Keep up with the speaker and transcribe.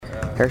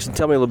Harrison,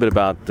 tell me a little bit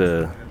about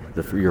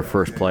your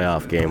first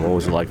playoff game. What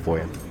was it like for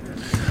you?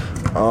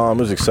 It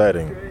was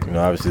exciting.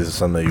 Obviously this is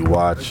something that you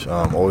watch,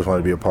 always wanted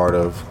to be a part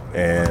of,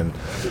 and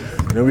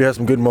we had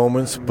some good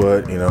moments,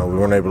 but we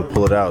weren't able to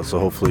pull it out. So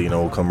hopefully,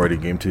 we'll come ready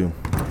game 2.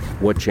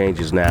 What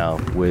changes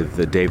now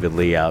with David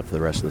Lee out for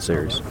the rest of the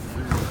series?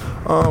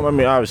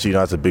 Obviously,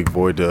 it's a big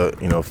void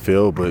to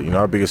fill, but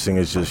our biggest thing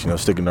is just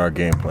sticking to our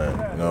game plan.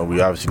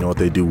 We obviously know what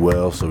they do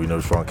well, so we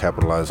just want to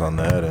capitalize on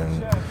that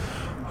and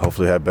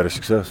hopefully have better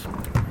success.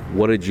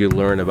 What did you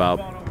learn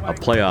about a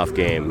playoff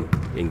game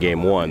in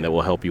Game 1 that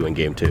will help you in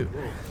Game 2?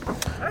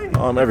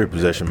 Every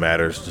possession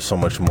matters just so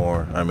much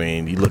more.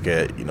 You look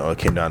at, it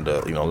came down to,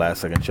 last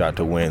second shot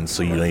to win.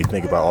 So, you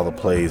think about all the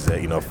plays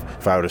that,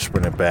 if I would have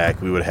sprinted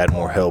back, we would have had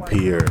more help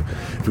here.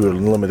 If we would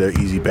have limited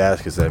their easy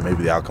baskets, that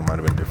maybe the outcome might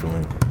have been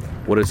differently.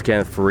 What does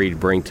Kenneth Faried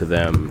bring to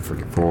them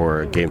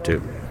for Game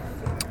 2?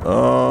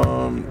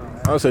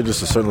 I would say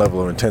just a certain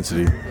level of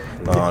intensity.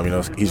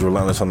 He's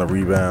relentless on the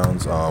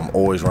rebounds,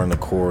 always running the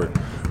court,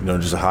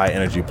 just a high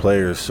energy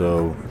player.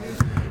 So,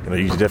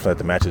 you definitely have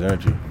to match his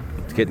energy.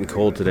 It's getting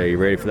cold today. You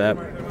ready for that?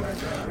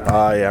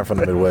 Yeah, I'm from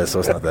the Midwest, so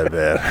it's not that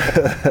bad.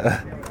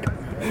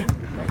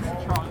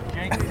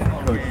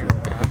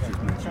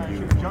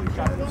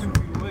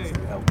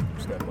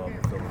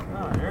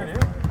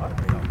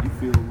 You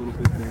feel a little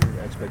bit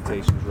there,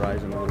 expectations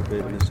rising a little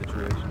bit in this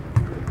situation?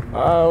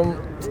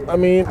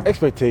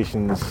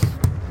 Expectations,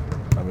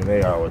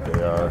 they are what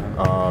they are.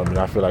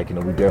 I feel like,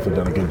 we've definitely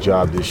done a good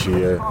job this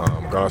year,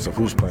 regardless of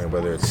who's playing,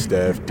 whether it's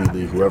Steph,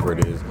 D-League, whoever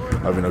it is.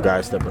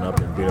 Guys stepping up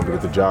and being able to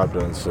get the job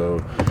done. So,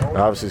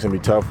 obviously it's going to be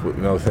tough with,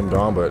 with him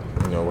gone, but,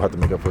 we'll have to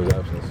make up for his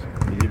absence.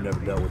 You've never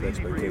dealt with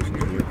expectations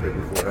in your career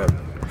before, have you?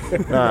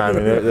 Nah,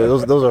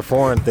 those are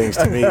foreign things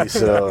to me,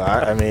 so,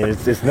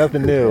 it's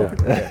nothing new.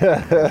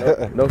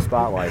 No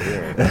spotlight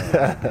here.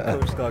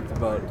 Coach talked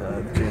about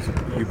the chance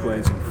of you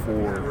playing some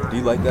 4. Do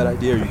you like that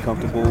idea? Are you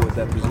comfortable with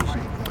that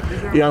position?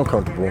 Yeah, I'm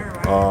comfortable.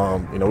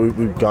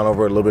 We've gone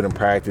over it a little bit in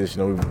practice.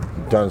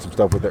 We've done some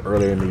stuff with it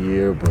earlier in the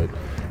year, but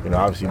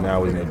obviously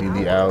now with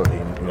D.D. out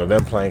and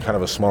them playing kind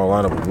of a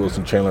smaller lineup with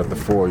Wilson Chandler at the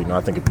 4,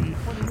 I think it'd be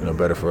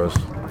better for us.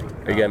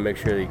 Are you gonna make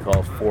sure that he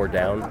calls 4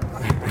 down?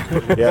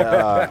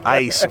 Yeah,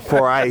 ice,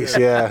 4 ice.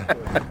 Yeah,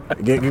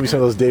 give me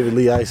some of those David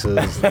Lee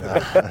ices. I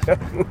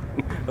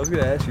was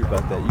gonna ask you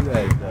about that. You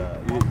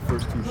had your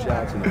first 2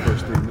 shots in the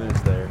first 3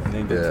 minutes there, and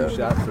then get 2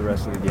 shots the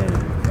rest of the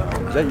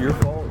game. Is that your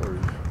fault?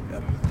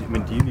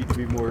 Do you need to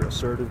be more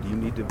assertive? Do you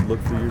need to look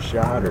for your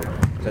shot, or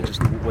is that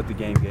just what the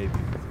game gave you?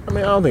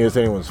 I don't think it's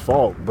anyone's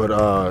fault, but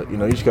you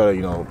just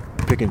gotta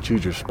pick and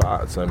choose your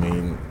spots.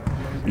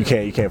 You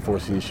can't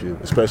force the issue,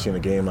 especially in a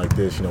game like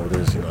this. Where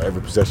there's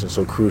every possession is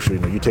so crucial.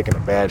 You taking a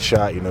bad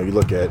shot. You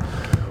look at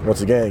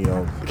once again.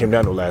 It came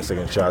down to a last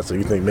second shot. So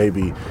you think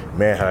maybe,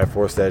 man, had I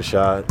forced that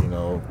shot,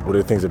 would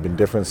the things have been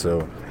different?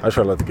 So I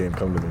try to let the game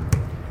come to me.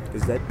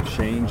 Does that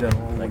change at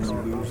all when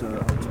you lose a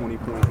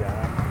 20-point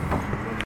guy?